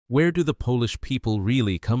Where do the Polish people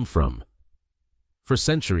really come from? For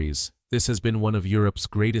centuries, this has been one of Europe's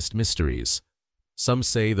greatest mysteries. Some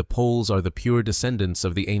say the Poles are the pure descendants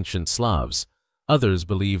of the ancient Slavs. Others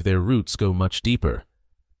believe their roots go much deeper,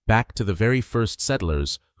 back to the very first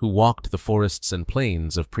settlers who walked the forests and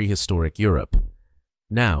plains of prehistoric Europe.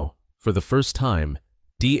 Now, for the first time,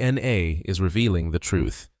 DNA is revealing the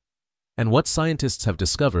truth. And what scientists have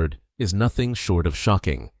discovered is nothing short of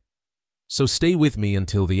shocking. So stay with me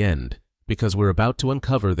until the end, because we're about to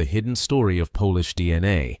uncover the hidden story of Polish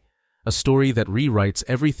DNA, a story that rewrites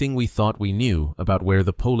everything we thought we knew about where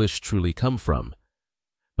the Polish truly come from.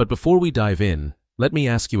 But before we dive in, let me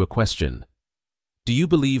ask you a question. Do you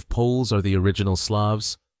believe Poles are the original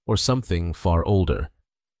Slavs, or something far older?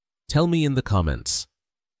 Tell me in the comments.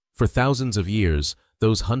 For thousands of years,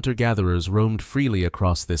 those hunter-gatherers roamed freely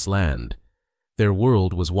across this land. Their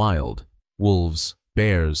world was wild: wolves,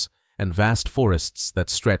 bears, and vast forests that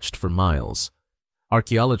stretched for miles.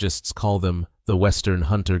 Archaeologists call them the Western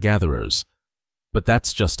hunter-gatherers. But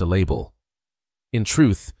that's just a label. In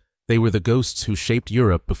truth, they were the ghosts who shaped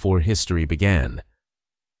Europe before history began.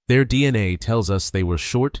 Their DNA tells us they were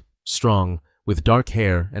short, strong, with dark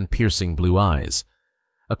hair and piercing blue eyes,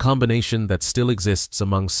 a combination that still exists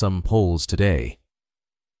among some Poles today.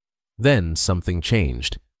 Then something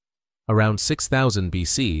changed. Around 6000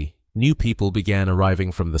 BC, new people began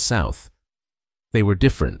arriving from the south. They were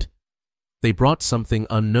different. They brought something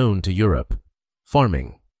unknown to Europe: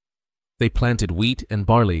 farming. They planted wheat and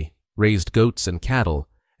barley, raised goats and cattle,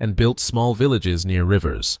 and built small villages near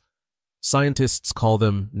rivers. Scientists call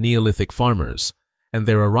them Neolithic farmers, and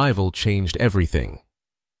their arrival changed everything.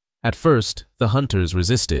 At first, the hunters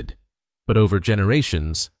resisted, but over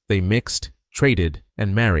generations, they mixed, traded,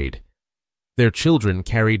 and married. Their children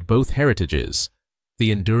carried both heritages: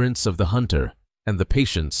 the endurance of the hunter and the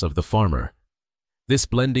patience of the farmer. This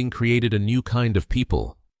blending created a new kind of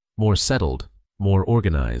people, more settled, more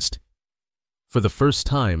organized. For the first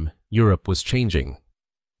time, Europe was changing,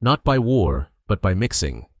 not by war, but by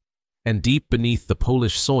mixing. And deep beneath the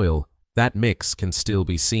Polish soil, that mix can still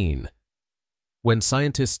be seen. When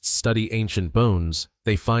scientists study ancient bones,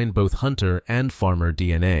 they find both hunter and farmer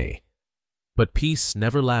DNA. But peace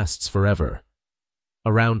never lasts forever.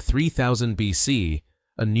 Around 3000 BC,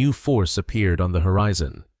 a new force appeared on the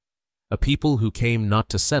horizon, a people who came not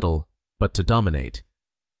to settle, but to dominate.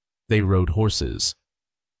 They rode horses.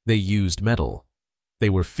 They used metal. They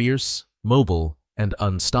were fierce, mobile, and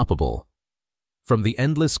unstoppable. From the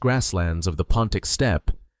endless grasslands of the Pontic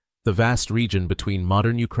steppe, the vast region between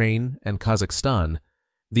modern Ukraine and Kazakhstan,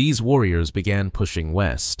 these warriors began pushing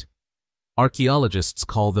west. Archaeologists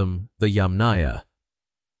call them the Yamnaya.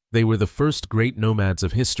 They were the first great nomads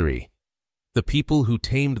of history, the people who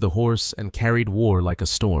tamed the horse and carried war like a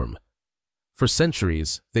storm. For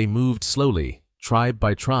centuries, they moved slowly, tribe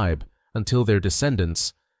by tribe, until their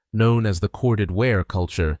descendants, known as the corded ware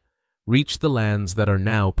culture, reached the lands that are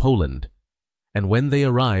now Poland. And when they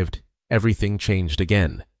arrived, everything changed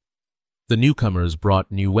again. The newcomers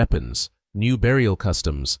brought new weapons, new burial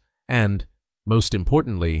customs, and, most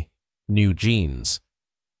importantly, new genes.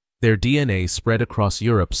 Their DNA spread across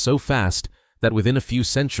Europe so fast that within a few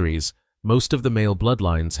centuries, most of the male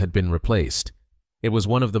bloodlines had been replaced. It was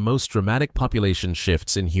one of the most dramatic population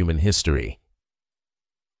shifts in human history.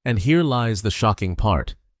 And here lies the shocking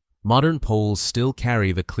part. Modern Poles still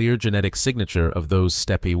carry the clear genetic signature of those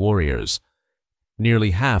steppe warriors.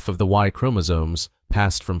 Nearly half of the Y chromosomes,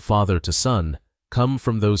 passed from father to son, come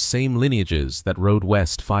from those same lineages that rode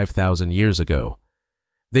west 5,000 years ago.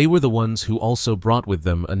 They were the ones who also brought with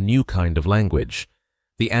them a new kind of language,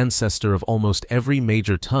 the ancestor of almost every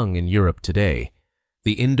major tongue in Europe today,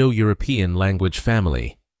 the Indo-European language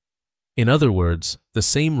family. In other words, the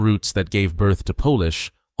same roots that gave birth to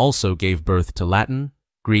Polish also gave birth to Latin,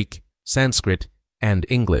 Greek, Sanskrit, and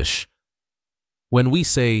English. When we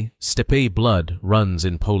say steppe blood runs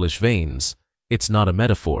in Polish veins, it's not a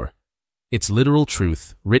metaphor. It's literal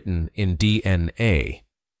truth written in DNA.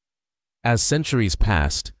 As centuries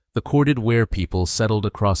passed, the corded ware people settled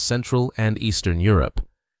across Central and Eastern Europe.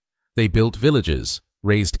 They built villages,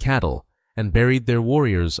 raised cattle, and buried their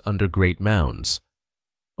warriors under great mounds.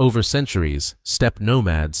 Over centuries, steppe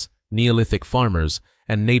nomads, Neolithic farmers,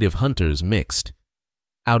 and native hunters mixed.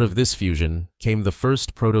 Out of this fusion came the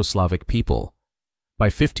first Proto-Slavic people. By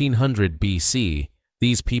 1500 BC,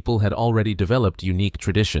 these people had already developed unique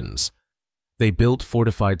traditions. They built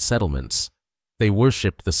fortified settlements. They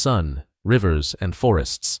worshipped the sun, rivers, and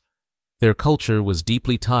forests. Their culture was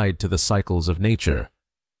deeply tied to the cycles of nature: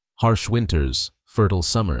 harsh winters, fertile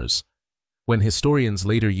summers. When historians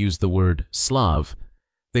later used the word Slav,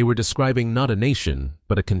 They were describing not a nation,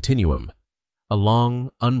 but a continuum, a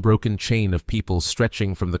long, unbroken chain of people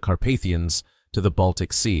stretching from the Carpathians to the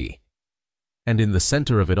Baltic Sea. And in the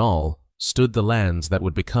center of it all stood the lands that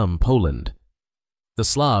would become Poland. The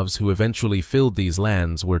Slavs who eventually filled these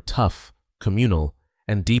lands were tough, communal,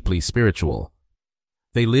 and deeply spiritual.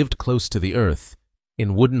 They lived close to the earth,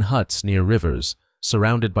 in wooden huts near rivers,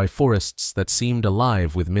 surrounded by forests that seemed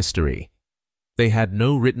alive with mystery. They had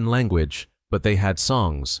no written language, but they had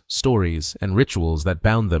songs, stories, and rituals that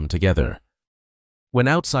bound them together. When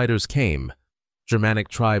outsiders came, Germanic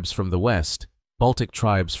tribes from the west, Baltic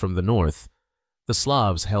tribes from the north, the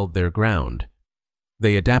Slavs held their ground.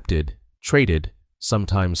 They adapted, traded,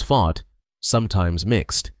 sometimes fought, sometimes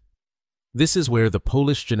mixed. This is where the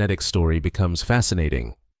Polish genetic story becomes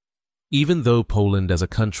fascinating. Even though Poland as a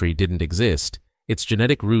country didn't exist, its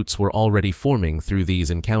genetic roots were already forming through these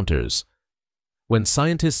encounters. When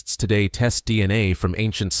scientists today test DNA from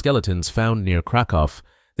ancient skeletons found near Krakow,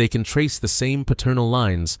 they can trace the same paternal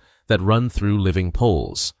lines that run through living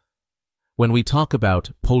Poles. When we talk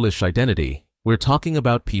about Polish identity, we're talking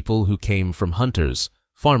about people who came from hunters,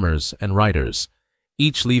 farmers, and riders,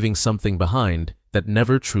 each leaving something behind that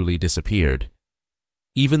never truly disappeared.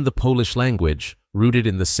 Even the Polish language, rooted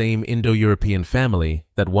in the same Indo-European family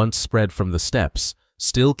that once spread from the steppes,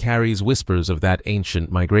 still carries whispers of that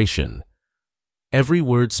ancient migration. Every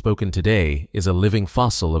word spoken today is a living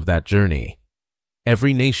fossil of that journey.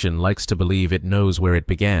 Every nation likes to believe it knows where it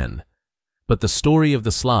began. But the story of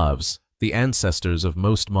the Slavs, the ancestors of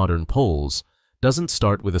most modern Poles, doesn't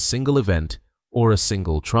start with a single event or a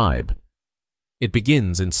single tribe. It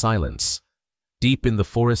begins in silence, deep in the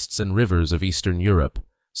forests and rivers of Eastern Europe,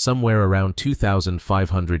 somewhere around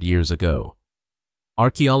 2,500 years ago.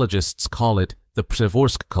 Archaeologists call it the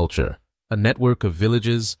Przeworsk culture, a network of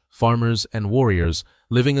villages, farmers, and warriors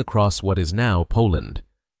living across what is now Poland.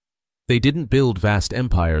 They didn't build vast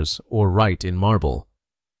empires or write in marble.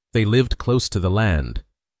 They lived close to the land.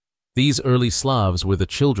 These early Slavs were the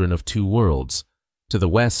children of two worlds. To the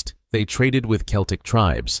west, they traded with Celtic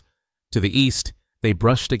tribes. To the east, they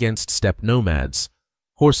brushed against steppe nomads,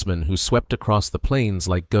 horsemen who swept across the plains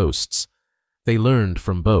like ghosts. They learned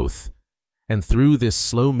from both. And through this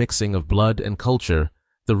slow mixing of blood and culture,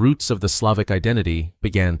 the roots of the Slavic identity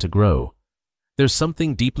began to grow. There's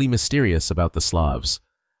something deeply mysterious about the Slavs.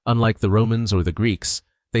 Unlike the Romans or the Greeks,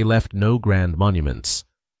 they left no grand monuments.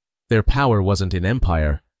 Their power wasn't in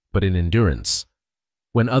empire, but in endurance.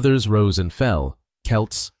 When others rose and fell,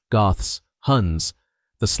 Celts, Goths, Huns,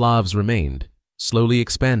 the Slavs remained, slowly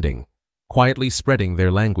expanding, quietly spreading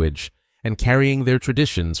their language, and carrying their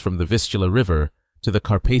traditions from the Vistula River to the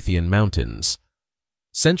Carpathian Mountains.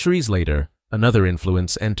 Centuries later, another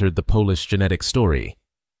influence entered the Polish genetic story: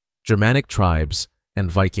 Germanic tribes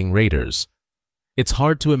and Viking raiders. It's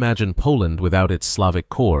hard to imagine Poland without its Slavic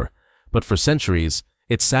core, but for centuries,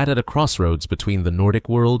 it sat at a crossroads between the Nordic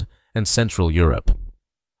world and Central Europe.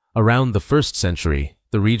 Around the 1st century,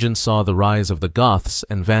 the region saw the rise of the Goths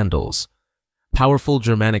and Vandals, powerful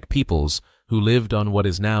Germanic peoples who lived on what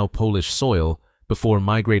is now Polish soil before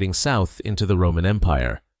migrating south into the Roman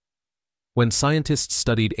Empire. When scientists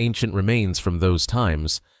studied ancient remains from those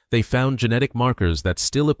times, they found genetic markers that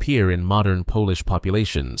still appear in modern Polish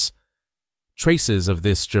populations. Traces of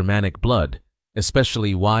this Germanic blood,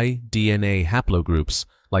 especially Y-DNA haplogroups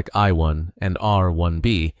like I1 and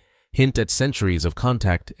R1b, hint at centuries of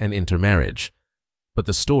contact and intermarriage. But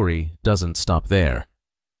the story doesn't stop there.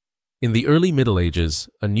 In the early Middle Ages,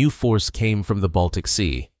 a new force came from the Baltic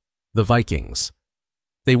Sea: the Vikings.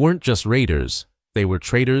 They weren't just raiders, they were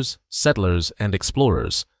traders, settlers, and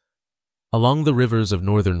explorers. Along the rivers of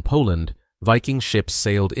northern Poland, Viking ships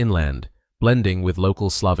sailed inland, blending with local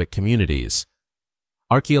Slavic communities.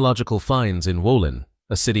 Archaeological finds in Wolin,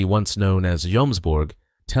 a city once known as Jomsborg,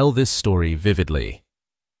 tell this story vividly.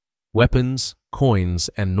 Weapons, coins,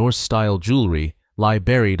 and Norse-style jewelry lie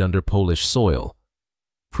buried under Polish soil,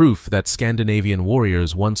 proof that Scandinavian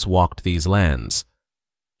warriors once walked these lands.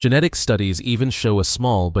 Genetic studies even show a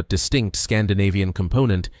small but distinct Scandinavian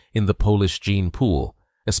component in the Polish gene pool,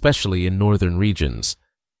 especially in northern regions.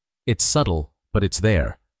 It's subtle, but it's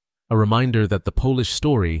there, a reminder that the Polish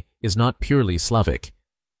story is not purely Slavic.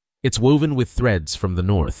 It's woven with threads from the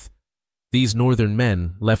north. These northern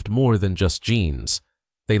men left more than just genes.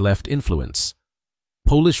 They left influence.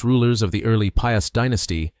 Polish rulers of the early Piast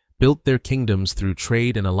dynasty built their kingdoms through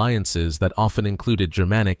trade and alliances that often included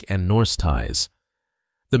Germanic and Norse ties.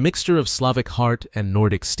 The mixture of Slavic heart and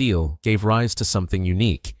Nordic steel gave rise to something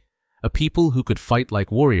unique, a people who could fight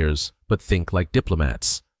like warriors but think like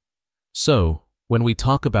diplomats. So, when we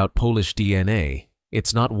talk about Polish DNA,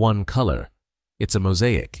 it's not one color. It's a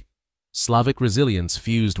mosaic. Slavic resilience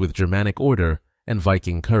fused with Germanic order and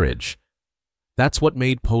Viking courage. That's what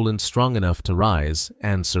made Poland strong enough to rise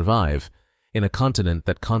and survive in a continent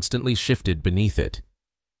that constantly shifted beneath it.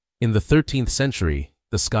 In the 13th century,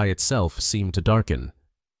 the sky itself seemed to darken.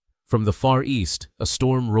 From the Far East, a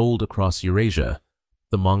storm rolled across Eurasia,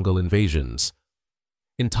 the Mongol invasions.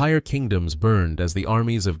 Entire kingdoms burned as the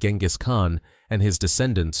armies of Genghis Khan and his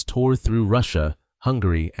descendants tore through Russia,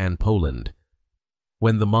 Hungary, and Poland.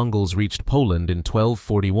 When the Mongols reached Poland in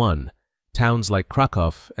 1241, towns like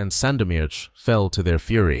Krakow and Sandomierz fell to their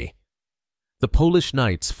fury. The Polish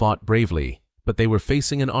knights fought bravely, but they were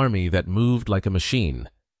facing an army that moved like a machine,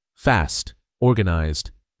 fast, organized,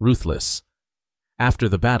 ruthless. After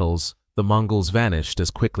the battles, the Mongols vanished as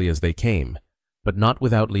quickly as they came, but not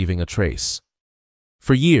without leaving a trace.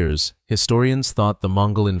 For years, historians thought the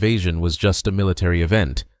Mongol invasion was just a military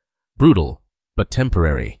event, brutal, but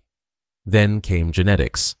temporary. Then came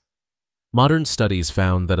genetics. Modern studies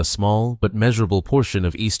found that a small but measurable portion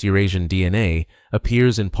of East Eurasian DNA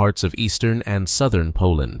appears in parts of eastern and southern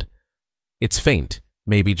Poland. It's faint,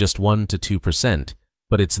 maybe just 1 to 2%,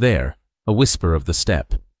 but it's there, a whisper of the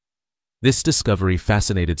steppe. This discovery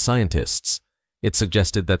fascinated scientists. It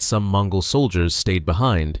suggested that some Mongol soldiers stayed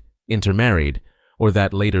behind, intermarried, or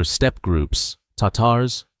that later steppe groups,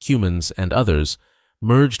 Tatars, Cumans, and others,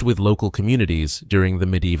 merged with local communities during the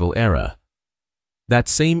medieval era. That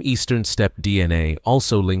same eastern steppe DNA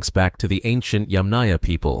also links back to the ancient Yamnaya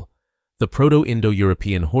people, the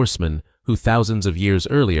Proto-Indo-European horsemen who thousands of years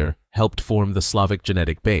earlier helped form the Slavic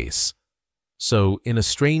genetic base. So, in a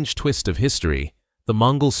strange twist of history, the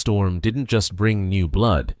Mongol storm didn't just bring new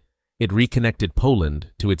blood, it reconnected Poland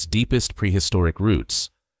to its deepest prehistoric roots.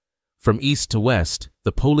 From east to west,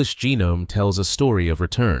 the Polish genome tells a story of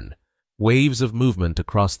return, waves of movement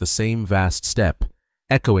across the same vast steppe,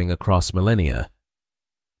 echoing across millennia.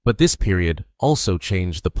 But this period also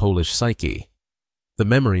changed the Polish psyche. The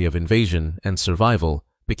memory of invasion and survival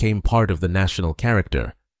became part of the national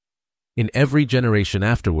character. In every generation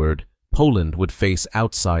afterward, Poland would face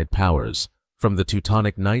outside powers, from the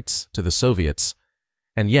Teutonic Knights to the Soviets,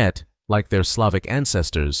 and yet, like their Slavic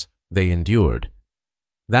ancestors, they endured.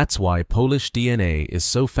 That's why Polish DNA is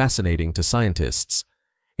so fascinating to scientists.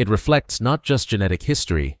 It reflects not just genetic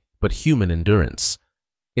history, but human endurance.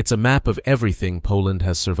 It's a map of everything Poland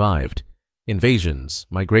has survived: invasions,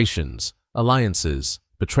 migrations, alliances,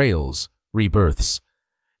 betrayals, rebirths.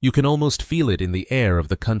 You can almost feel it in the air of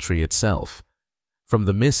the country itself. From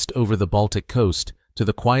the mist over the Baltic coast to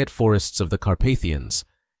the quiet forests of the Carpathians,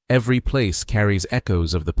 every place carries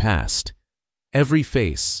echoes of the past. Every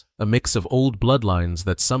face, a mix of old bloodlines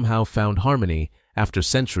that somehow found harmony after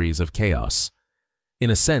centuries of chaos. In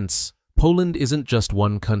a sense, Poland isn't just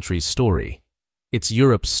one country's story. It's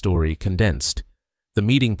Europe's story condensed, the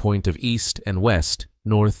meeting point of East and West,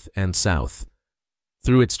 North and South.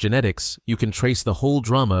 Through its genetics, you can trace the whole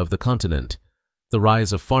drama of the continent: the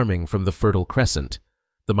rise of farming from the Fertile Crescent,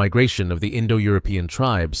 the migration of the Indo-European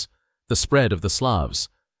tribes, the spread of the Slavs,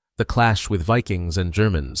 the clash with Vikings and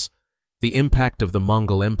Germans, the impact of the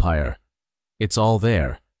Mongol Empire. It's all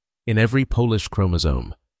there, in every Polish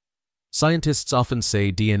chromosome. Scientists often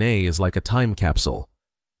say DNA is like a time capsule,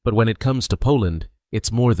 but when it comes to Poland,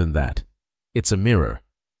 it's more than that. It's a mirror,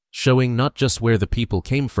 showing not just where the people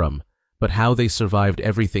came from, but how they survived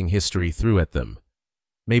everything history threw at them.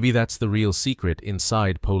 Maybe that's the real secret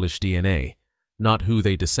inside Polish DNA, not who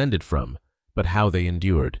they descended from, but how they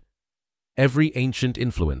endured. Every ancient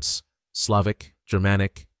influence, Slavic,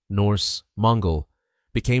 Germanic, Norse, Mongol,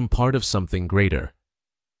 became part of something greater.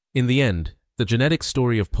 In the end, the genetic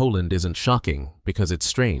story of Poland isn't shocking because it's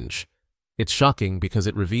strange. It's shocking because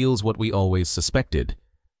it reveals what we always suspected: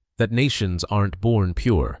 that nations aren't born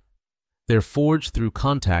pure. They're forged through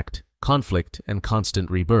contact, conflict, and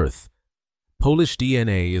constant rebirth. Polish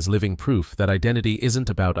DNA is living proof that identity isn't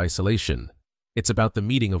about isolation. It's about the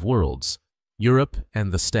meeting of worlds, Europe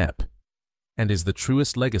and the steppe, and is the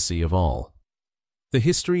truest legacy of all. The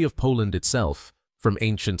history of Poland itself, from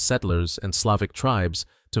ancient settlers and Slavic tribes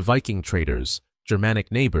to Viking traders, Germanic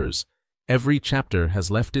neighbors, every chapter has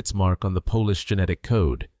left its mark on the Polish genetic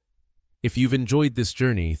code. If you've enjoyed this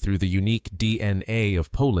journey through the unique DNA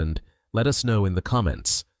of Poland, let us know in the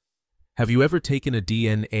comments. Have you ever taken a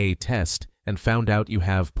DNA test and found out you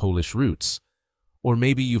have Polish roots? Or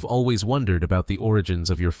maybe you've always wondered about the origins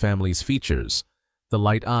of your family's features: the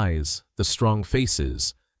light eyes, the strong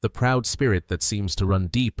faces, the proud spirit that seems to run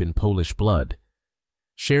deep in Polish blood.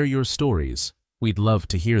 Share your stories. We'd love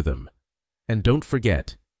to hear them. And don't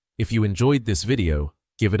forget, if you enjoyed this video,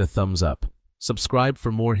 give it a thumbs up. Subscribe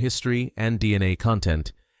for more history and DNA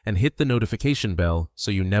content, and hit the notification bell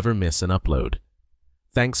so you never miss an upload.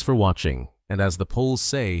 Thanks for watching, and as the Poles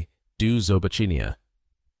say, do zobaczenia.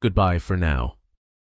 Goodbye for now.